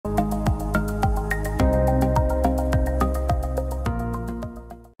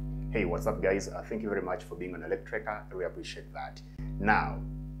What's up, guys? Thank you very much for being on Electrica. I really appreciate that. Now,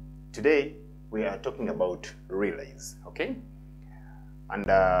 today we are talking about relays, okay? And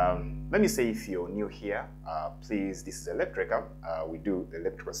let me say, if you're new here, please, this is Electrica. We do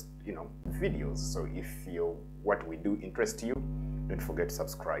electrical, videos. So if what we do interests you, don't forget to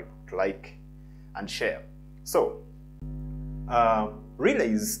subscribe, like, and share. So,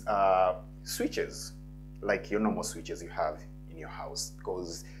 relays are switches, like your normal switches you have in your house,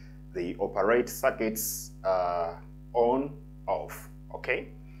 because they operate circuits on, off, okay?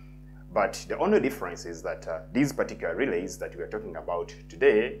 But the only difference is that these particular relays that we are talking about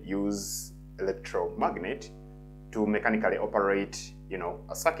today use electromagnet to mechanically operate,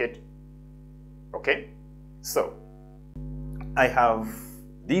 a circuit, okay? So, I have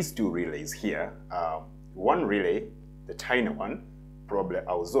these two relays here. One relay, the tiny one, probably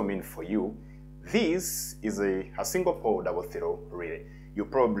I'll zoom in for you. This is a single pole double throw relay. You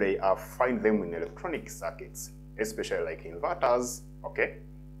probably find them in electronic circuits, especially like inverters, okay,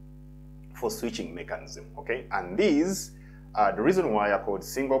 for switching mechanism, okay. And these, the reason why are called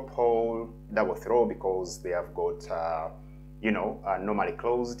single pole double throw, because they have got, normally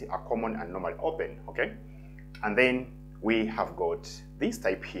closed, are common, and normally open, okay. And then we have got this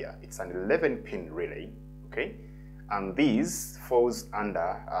type here. It's an 11-pin relay, okay. And these falls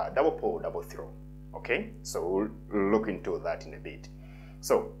under double pole double throw, okay. So we'll look into that in a bit.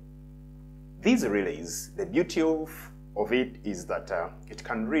 So these relays, the beauty of it is that it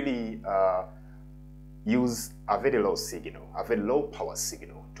can really use a very low signal, a very low power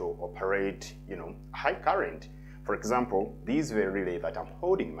signal to operate, high current. For example, this relay that I'm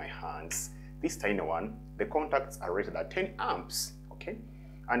holding in my hands, this tiny one, the contacts are rated at 10 amps, okay?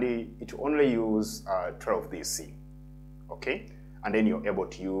 And it only use 12 DC, okay? And then you're able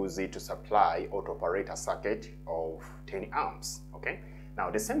to use it to supply or to operate a circuit of 10 amps, okay? Now,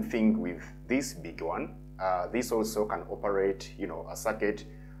 the same thing with this big one. This also can operate, a circuit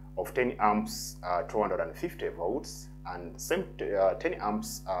of 10 amps, 250 volts, and same 10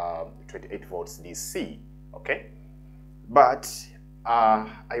 amps, 28 volts DC, okay? But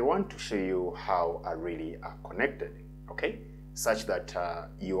I want to show you how are really connected, okay? Such that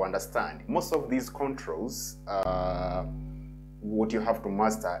you understand. Most of these controls, what you have to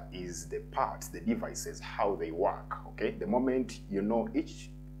master is the parts, the devices, how they work, okay? The moment you know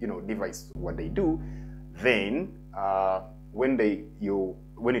each, device, what they do, then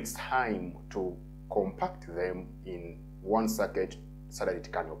when it's time to compact them in one circuit so that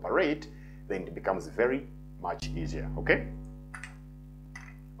it can operate, then it becomes very much easier, okay?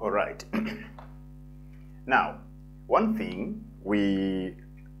 All right. Now, one thing, we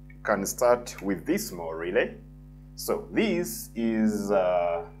can start with this small relay. So this is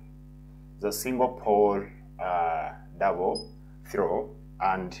the single pole double throw,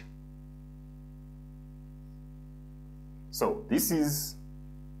 and so this is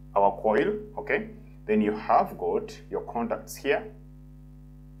our coil, okay? Then you have got your contacts here.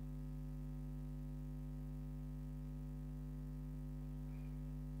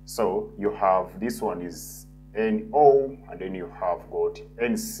 So you have, this one is NO, and then you have got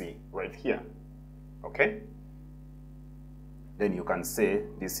NC right here, okay? Then you can say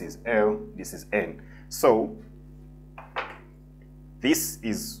this is L, this is N. So this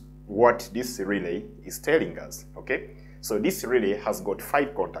is what this relay is telling us, okay? So this relay has got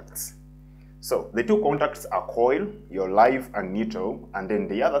 5 contacts. So the 2 contacts are coil, your live and neutral, and then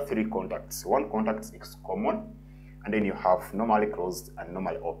the other 3 contacts. 1 contact is common, and then you have normally closed and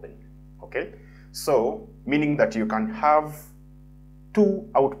normally open, okay? So meaning that you can have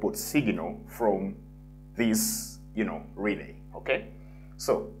 2 output signal from this, relay, okay?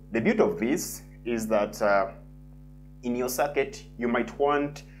 So the beauty of this is that in your circuit, you might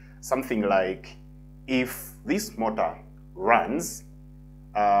want something like, if this motor runs,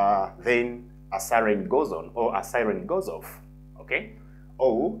 then a siren goes on or a siren goes off, okay?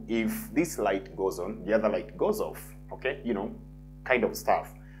 Or if this light goes on, the other light goes off, okay? Kind of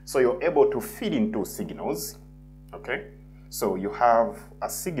stuff. So you're able to feed into signals, okay? So you have a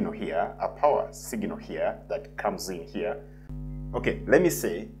signal here, a power signal here that comes in here. Okay, let me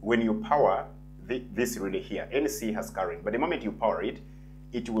say, when you power this relay here, NC has current, but the moment you power it,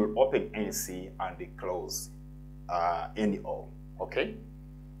 it will open NC and close NO, okay?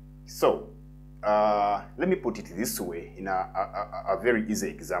 So, let me put it this way in a very easy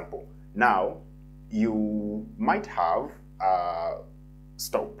example. Now, you might have a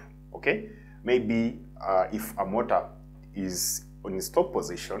stop, okay? Maybe if a motor is in stop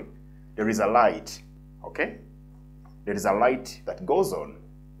position, there is a light, okay? There is a light that goes on,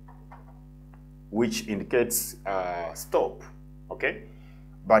 which indicates stop, okay?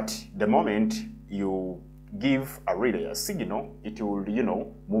 but the moment you give a relay a signal, it will, you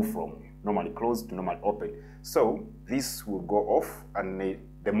know, move from normally closed to normally open. So this will go off and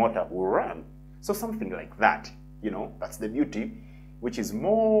the motor will run. So something like that, you know, that's the beauty, which is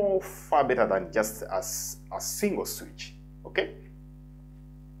far better than just a single switch. Okay?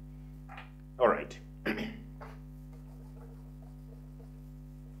 All right.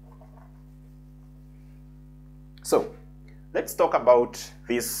 So let's talk about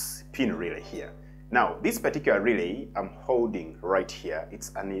this pin relay here. Now, this particular relay I'm holding right here,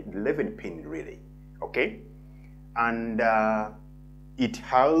 it's an 11-pin relay, okay? And it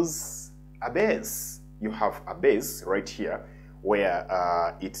has a base. You have a base right here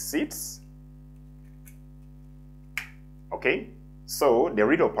where it sits, okay? So the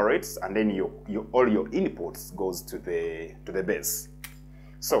relay operates, and then all your inputs goes to the base.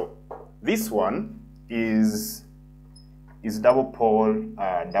 So this one is double pole,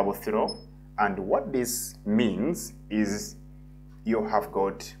 double throw. And what this means is you have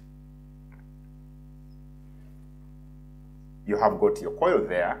got your coil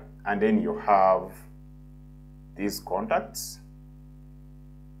there, and then you have these contacts.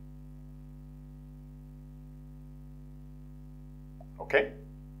 Okay?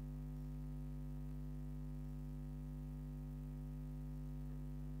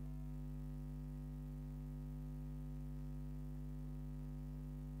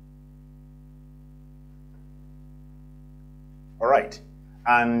 All right,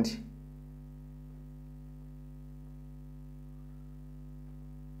 and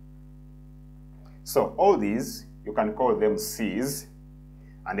so all these, you can call them C's,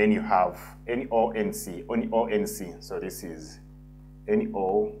 and then you have NO, NC, NO, NC. So this is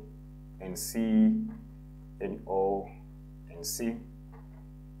NO, NC, NO, NC.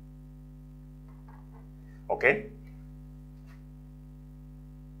 Okay?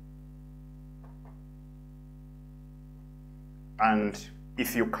 And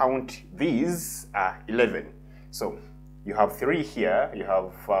if you count these, 11. So you have 3 here, you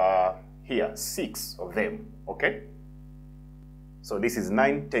have here 6 of them, okay? So this is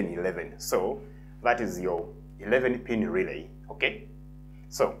 9, 10, 11. So that is your 11-pin relay, okay?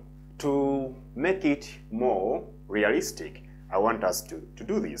 So to make it more realistic, I want us to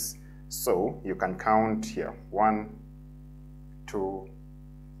do this. So you can count here, 1, 2,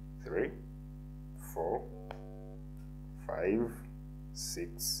 3, 4, 5,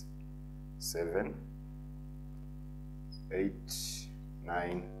 6, 7, 8,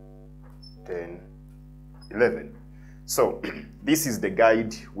 9, 10, 11. So this is the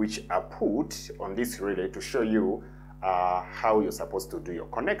guide which I put on this relay to show you how you're supposed to do your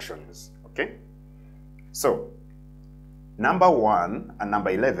connections, okay? So number 1 and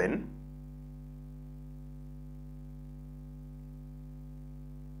number 11,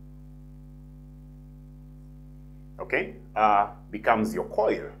 okay, becomes your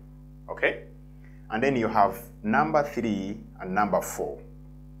coil, okay? And then you have number 3 and number 4.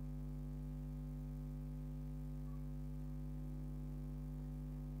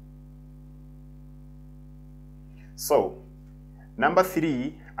 So number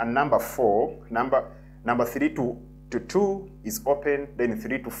 3 and number 4, number 3 to 2 is open, then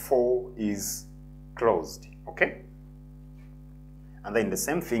 3 to 4 is closed, okay? And then the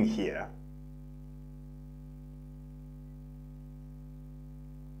same thing here.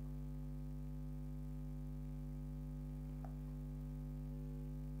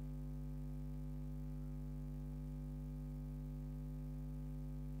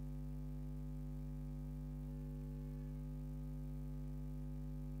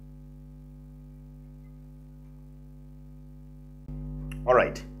 All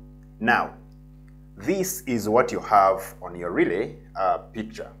right, now this is what you have on your relay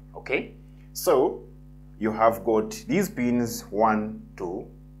picture, okay? So you have got these pins 1 to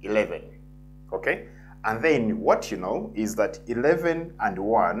 11, okay? And then what you know is that 11 and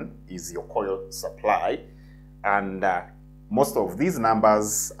 1 is your coil supply, and most of these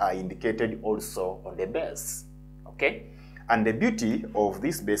numbers are indicated also on the base, okay? And the beauty of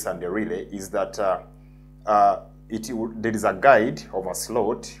this base and the relay is that there is a guide of a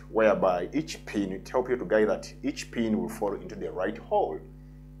slot whereby each pin, it helps you to guide that each pin will fall into the right hole.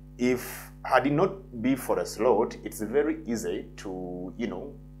 Had it not be for a slot, it's very easy to,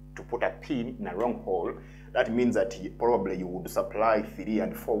 to put a pin in a wrong hole. That means that probably you would supply 3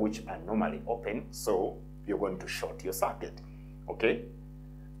 and 4, which are normally open, so you're going to short your circuit, okay?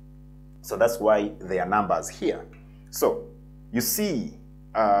 So that's why there are numbers here. So you see,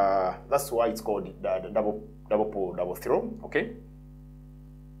 that's why it's called the double pole, double throw, okay?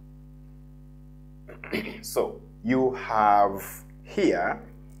 So you have here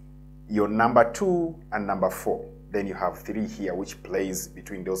your number 2 and number 4. Then you have 3 here, which plays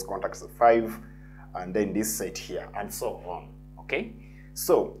between those contacts of 5, and then this set here, and so on. Okay?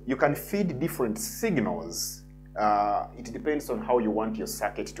 So you can feed different signals. It depends on how you want your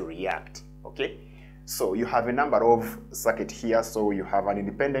circuit to react. Okay? So you have a number of circuits here. So you have an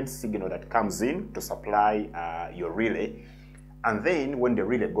independent signal that comes in to supply your relay. And then when the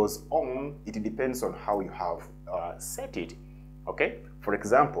relay goes on, it depends on how you have set it. Okay? For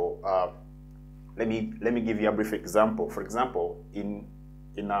example, let me give you a brief example. For example, in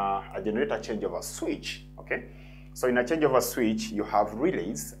a generator changeover switch, okay? So in a changeover switch, you have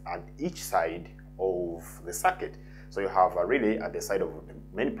relays at each side of the circuit. So you have a relay at the side of the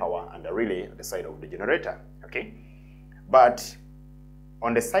main power and a relay at the side of the generator, okay? But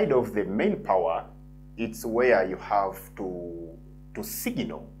on the side of the main power, it's where you have to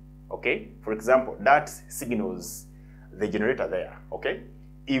signal, okay? For example, that signals the generator there, okay?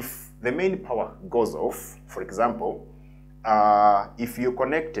 If the main power goes off, for example, if you're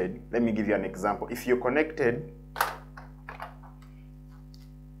connected, let me give you an example. If you're connected,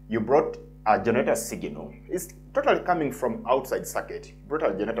 you brought a generator signal. It's totally coming from outside circuit. You brought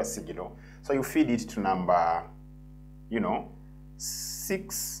a generator signal, so you feed it to number,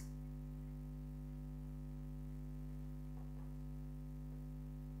 6.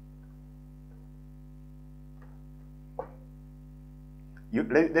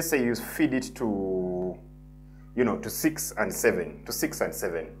 Let's say you feed it to, to 6 and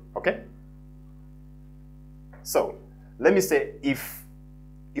 7, okay? So let me say if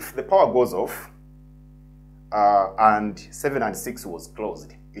the power goes off and 7 and 6 was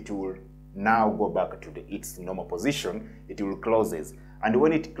closed, it will now go back to its normal position. It will closes, and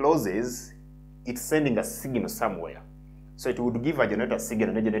when it closes, it's sending a signal somewhere. So it would give a generator signal,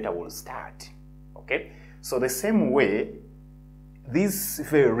 and the generator will start. Okay? So the same way, this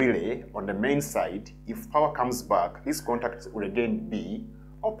very relay on the main side, if power comes back, this contact will again be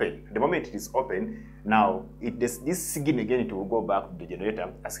open. The moment it is open, now this signal again, it will go back to the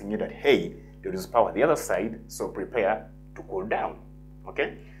generator asking you that, hey, there is power the other side, so prepare to cool down.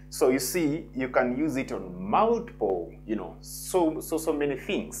 Okay? So you see, you can use it on multiple, so many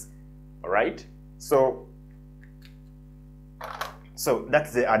things. All right? So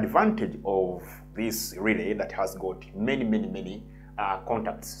that's the advantage of this relay that has got many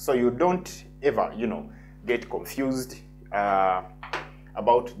contacts. So you don't ever, get confused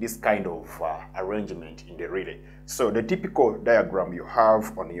about this kind of arrangement in the relay. So the typical diagram you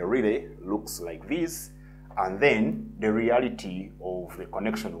have on your relay looks like this, and then the reality of the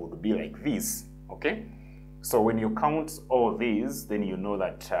connection would be like this. Okay? So when you count all these, then you know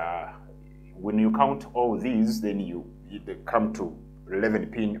that when you count all these, then they come to 11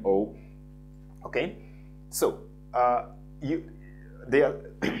 pin O. Okay? So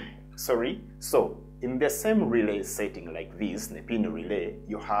So in the same relay setting like this, the pin relay,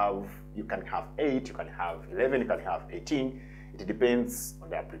 you can have 8, you can have 11, you can have 18. It depends on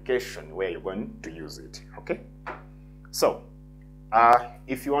the application where you're going to use it. Okay? So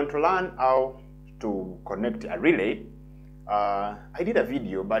if you want to learn how to connect a relay, I did a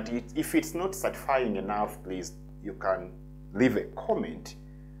video, but if it's not satisfying enough, please, you can leave a comment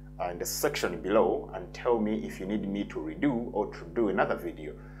in the section below and tell me if you need me to redo or to do another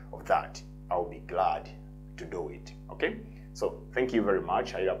video of that. I'll be glad to do it. Okay? So thank you very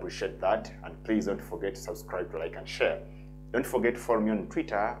much. I appreciate that. And please don't forget to subscribe, like, and share. Don't forget to follow me on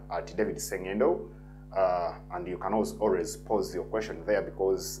Twitter at David Sengendo. And you can always pose your question there,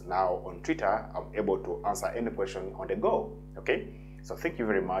 because now on Twitter, I'm able to answer any question on the go. Okay? So thank you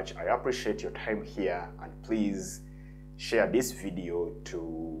very much. I appreciate your time here, and please share this video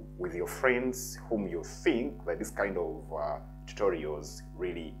with your friends whom you think that this kind of tutorials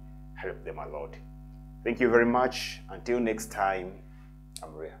really help them a lot. Thank you very much. Until next time,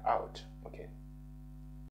 I'm out. Okay.